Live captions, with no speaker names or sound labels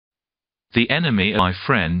The enemy, my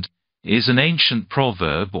friend, is an ancient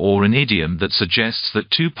proverb or an idiom that suggests that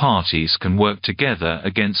two parties can work together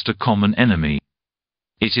against a common enemy.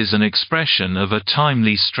 It is an expression of a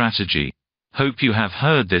timely strategy. Hope you have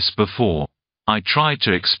heard this before. I tried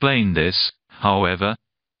to explain this, however,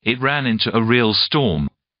 it ran into a real storm,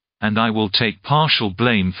 and I will take partial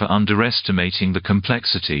blame for underestimating the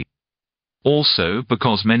complexity. Also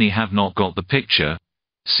because many have not got the picture,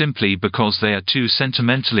 simply because they are too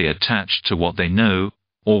sentimentally attached to what they know,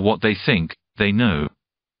 or what they think they know.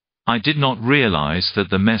 I did not realize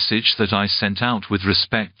that the message that I sent out with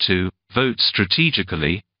respect to vote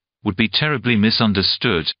strategically would be terribly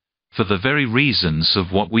misunderstood, for the very reasons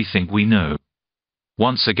of what we think we know.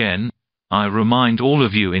 Once again, I remind all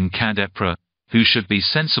of you in Kadepra, who should be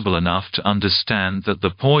sensible enough to understand that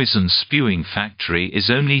the poison spewing factory is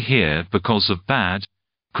only here because of bad,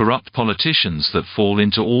 corrupt politicians that fall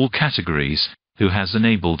into all categories, who has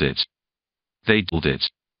enabled it. They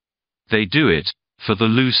do it for the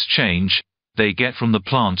loose change they get from the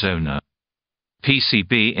plant owner.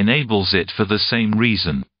 PCB enables it for the same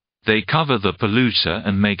reason. They cover the polluter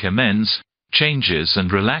and make amends, changes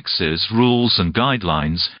and relaxes rules and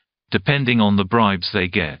guidelines, depending on the bribes they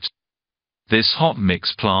get. This hot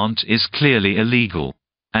mix plant is clearly illegal,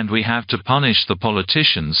 and we have to punish the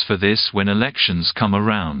politicians for this when elections come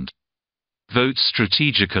around. Vote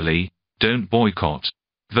strategically, don't boycott.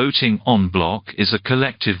 Voting en bloc is a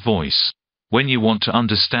collective voice. When you want to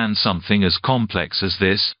understand something as complex as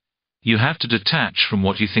this, you have to detach from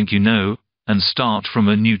what you think you know, and start from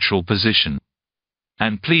a neutral position.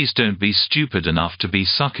 And please don't be stupid enough to be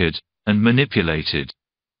suckered and manipulated.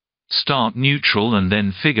 Start neutral and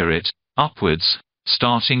then figure it upwards,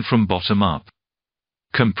 starting from bottom up.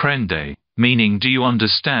 Comprende, meaning do you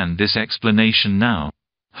understand this explanation now?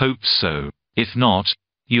 Hope so. If not,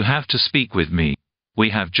 you have to speak with me. We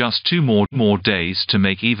have just 2 more days to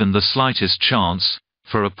make even the slightest chance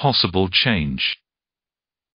for a possible change.